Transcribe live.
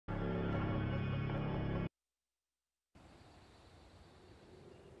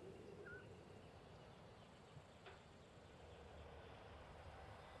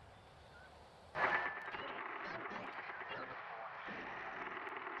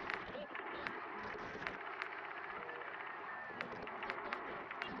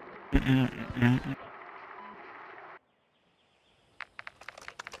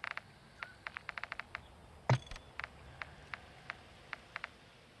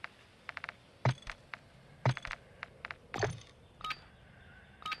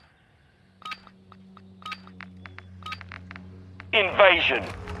Invasion.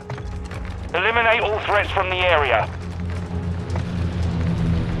 Eliminate all threats from the area.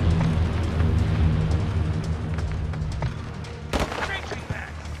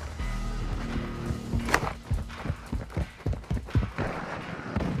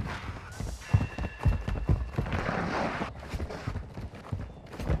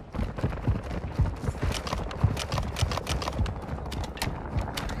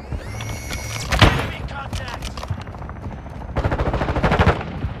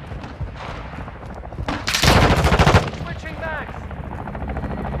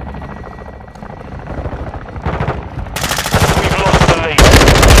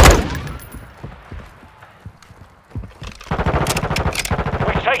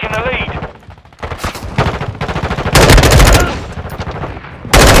 Taking the lead.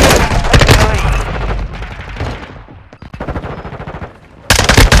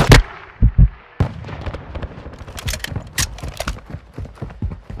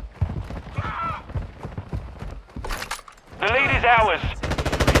 The lead is ours.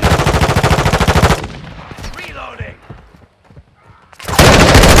 Reloading.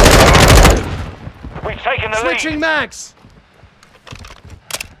 We've taken the lead. Switching mags.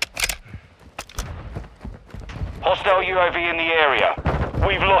 Hostile UAV in the area.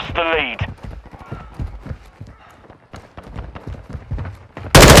 We've lost the lead.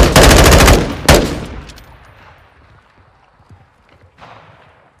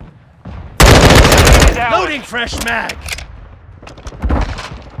 Loading fresh mag.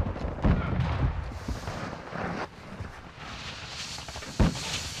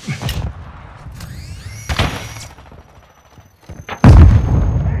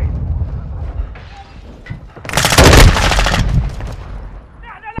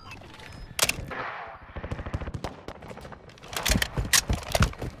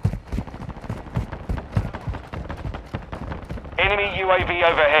 Enemy UAV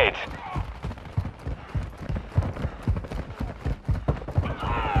overhead.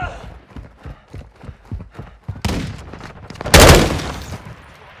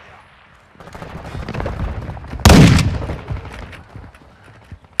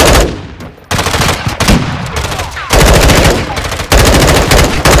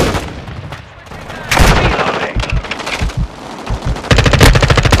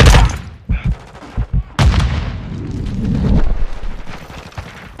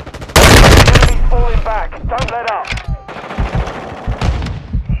 Don't let up.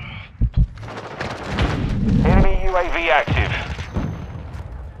 Enemy UAV active.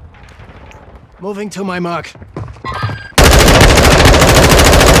 Moving to my mark.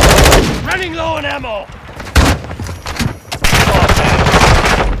 Running low on ammo.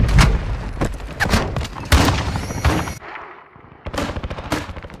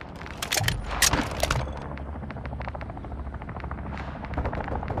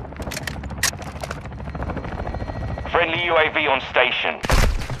 Friendly UAV on station.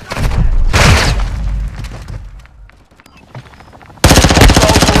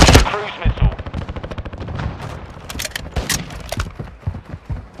 Hostile cruise missile.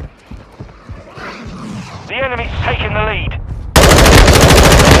 The enemy's taking the lead.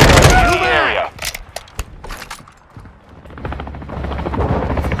 In the area.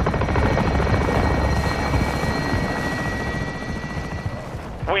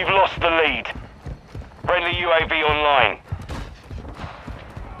 We've lost the lead. Friendly UAV online.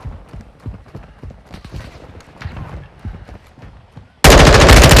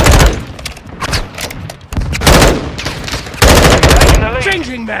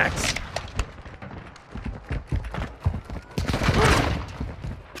 Changing max.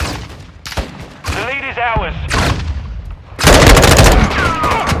 The lead is ours.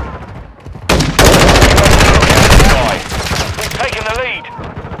 We've taken the lead.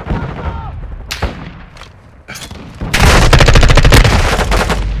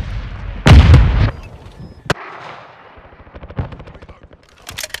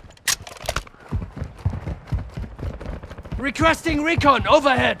 Requesting recon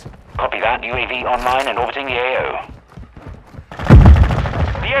overhead. Copy that. UAV online and orbiting the AO.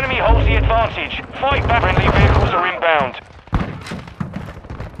 The enemy holds the advantage. Fight back. Friendly vehicles are inbound.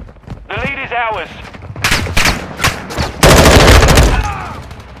 The lead is ours.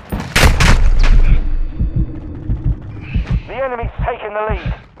 The enemy's taken the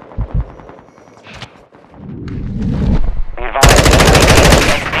lead. The advantage is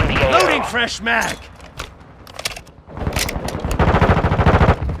exiting the fresh mag!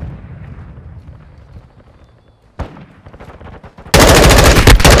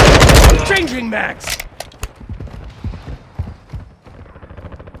 Changing mags!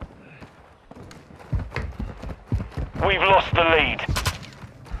 We've lost the lead.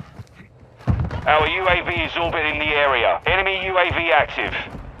 Our UAV is orbiting the area. Enemy UAV active.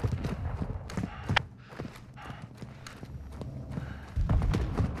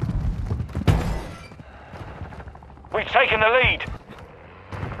 We've taken the lead.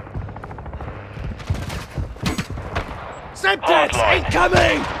 Semtex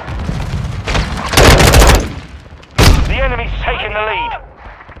incoming! The enemy's taken the lead.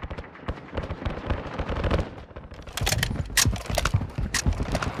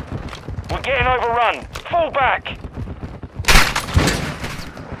 We're getting overrun. Fall back.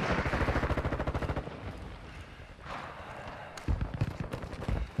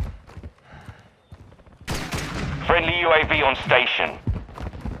 Friendly UAV on station.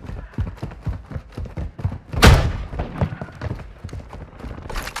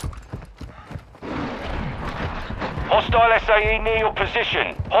 Hostile SAE near your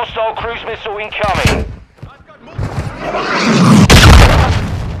position. Hostile cruise missile incoming.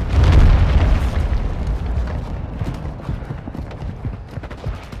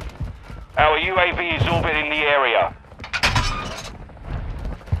 Our UAV is orbiting the area.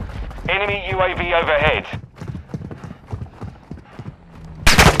 Enemy UAV overhead.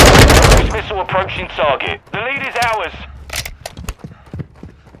 Cruise missile approaching target. The lead is ours.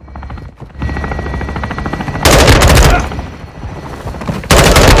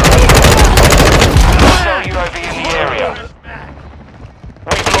 Hostile UAV in the area.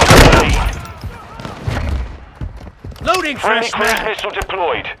 We've lost the lead. Loading Friendly fresh cruise mag! missile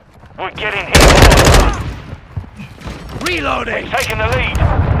deployed. We're getting hit. Reloading! Taking the lead.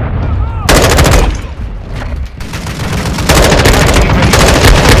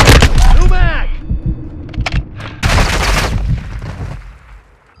 New mag!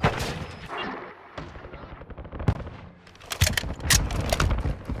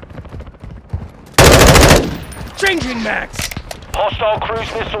 Changing mags! Hostile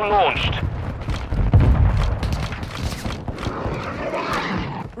cruise missile launched.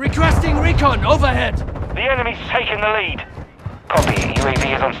 Requesting recon overhead! The enemy's taking the lead. Copy.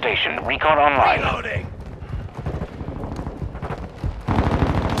 UAV is on station. Recon online. Reloading!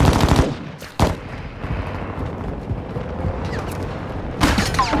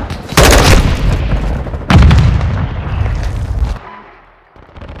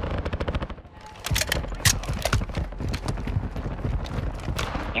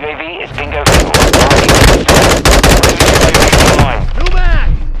 UAV is bingo fuel. Online. New mag!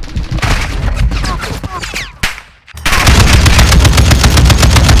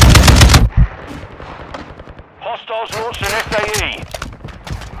 Hostiles launched an SAE.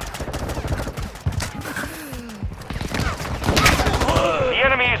 The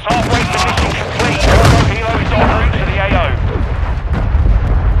enemy is halfway to mission complete. Helo is en route to the AO.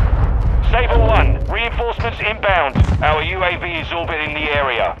 Sabre 1, reinforcements inbound. Our UAV is orbiting the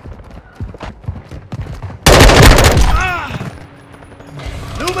area.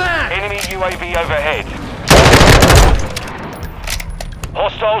 New mag! Enemy UAV overhead.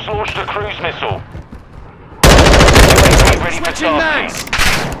 Hostiles launched a cruise missile. UAV ready for Switching mags! tasking.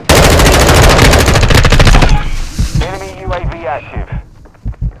 Enemy UAV active.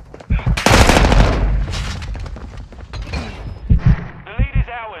 The lead is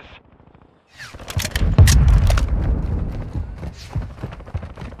ours.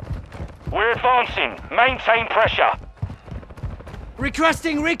 We're advancing. Maintain pressure.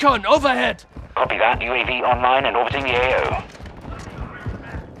 Requesting recon overhead! Copy that. UAV online and orbiting the AO.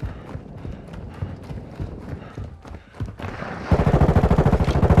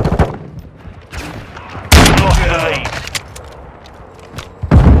 Lost the lead.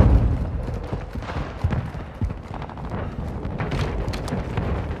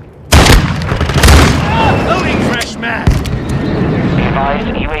 Loading fresh mag! Be advised,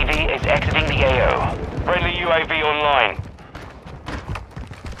 UAV is exiting the AO. Friendly UAV online.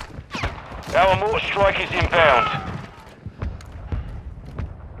 Our mortar strike is inbound.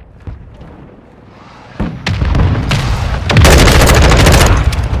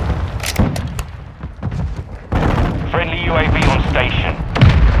 Friendly UAV on station.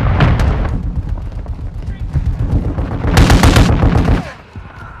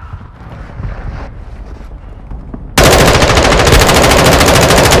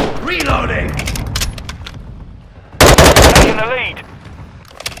 Reloading! Taking the lead.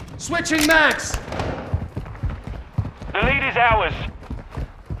 Switching mags! The lead is ours.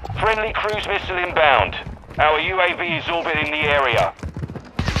 Friendly cruise missile inbound. Our UAV is orbiting the area.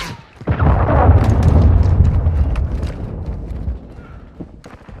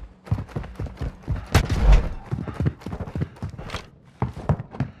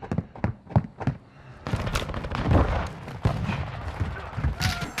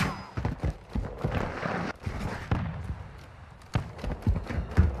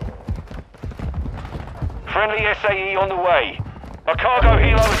 Friendly SAE on the way. A cargo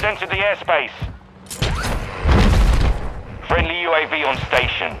helo has entered the airspace. Friendly UAV on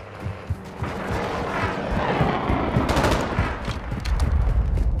station.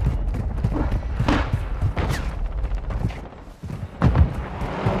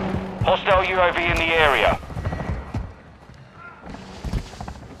 Hostile UAV in the area.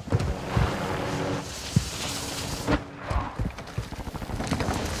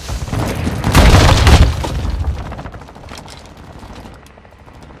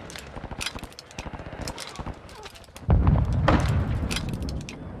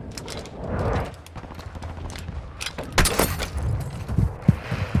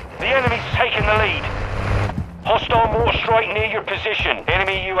 Taking the lead. Hostile mortar strike near your position.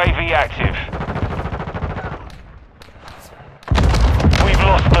 Enemy UAV active. We've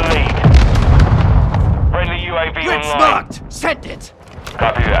lost the lead. Friendly UAV Grid's online. marked! Send it!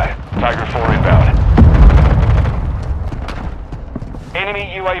 Copy that. Tiger 4 inbound.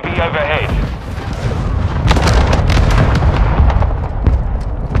 Enemy UAV overhead.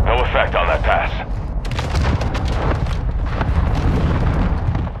 No effect on that pass.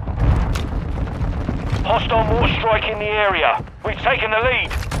 Hostile mortar strike in the area. We've taken the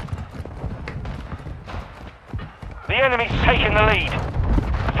lead. The enemy's taken the lead.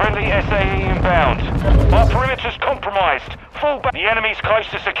 Friendly SAE inbound. Our perimeter's compromised. Fall back. The enemy's close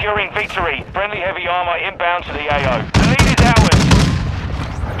to securing victory. Friendly heavy armor inbound to the AO. The lead is ours.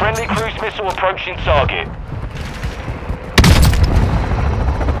 Friendly cruise missile approaching target.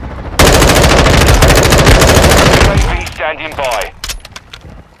 UAV standing by.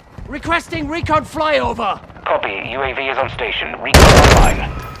 Requesting recon flyover! Copy. UAV is on station. Recon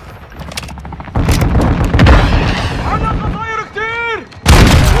online.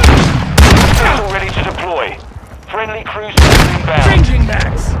 Missile ready to deploy. Friendly cruise missile inbound. Changing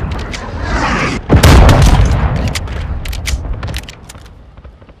max!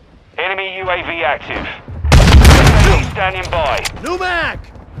 Enemy UAV active. UAV standing by. New mag!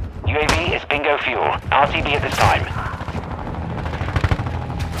 UAV is bingo fuel. RTB at this time.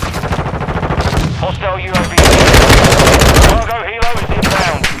 Hostile UAV. Cargo helo is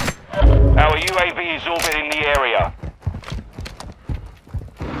inbound. Our UAV is orbiting the area.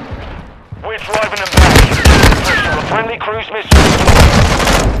 We're driving them back. Pressure a friendly cruise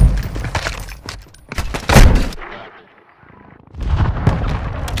missile.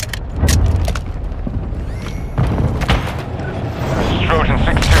 Trojan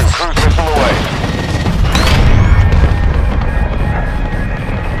 6-2, cruise missile away.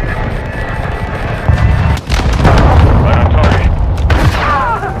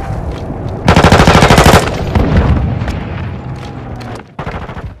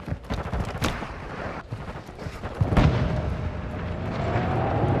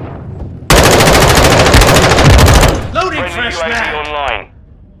 UAV online.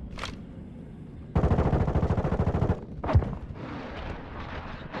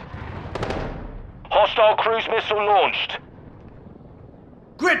 Hostile cruise missile launched.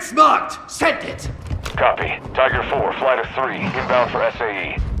 Grid's marked! Send it! Copy. Tiger 4, flight of 3, inbound for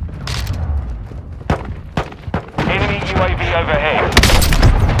SAE. Enemy UAV overhead.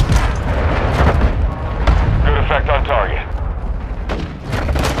 Good effect on target.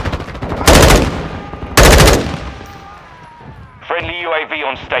 Friendly UAV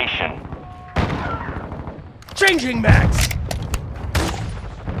on station. Changing max!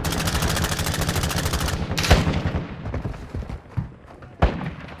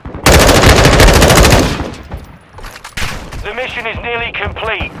 The mission is nearly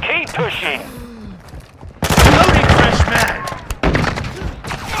complete. Keep pushing. Loading fresh mag!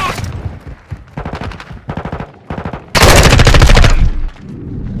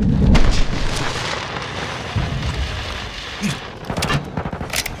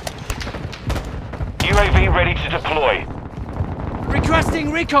 UAV ready to deploy.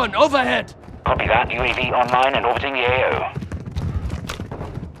 Requesting recon overhead! Copy that. UAV online and orbiting the AO.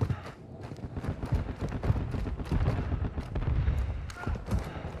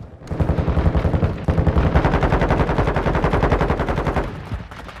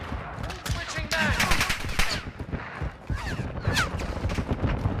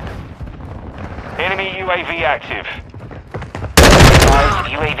 Enemy UAV active.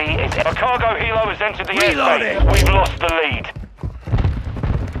 UAV is... A cargo helo has entered the Reloading. airspace. We've lost the lead.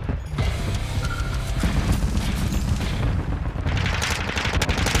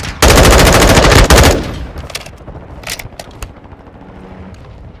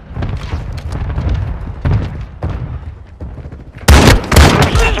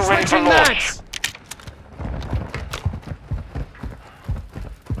 Missile ready for Switching launch. mags!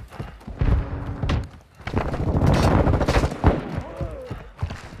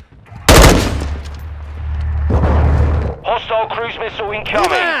 Hostile cruise missile incoming.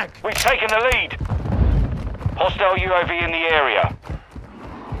 back! We've taken the lead. Hostile UAV in the area.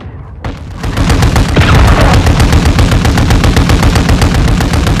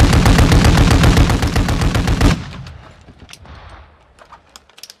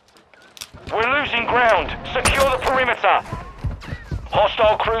 We're losing ground. Secure the perimeter.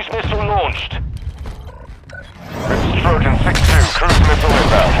 Hostile cruise missile launched. It's Trojan 6-2, cruise missile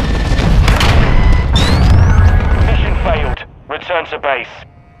inbound. Mission failed. Return to base.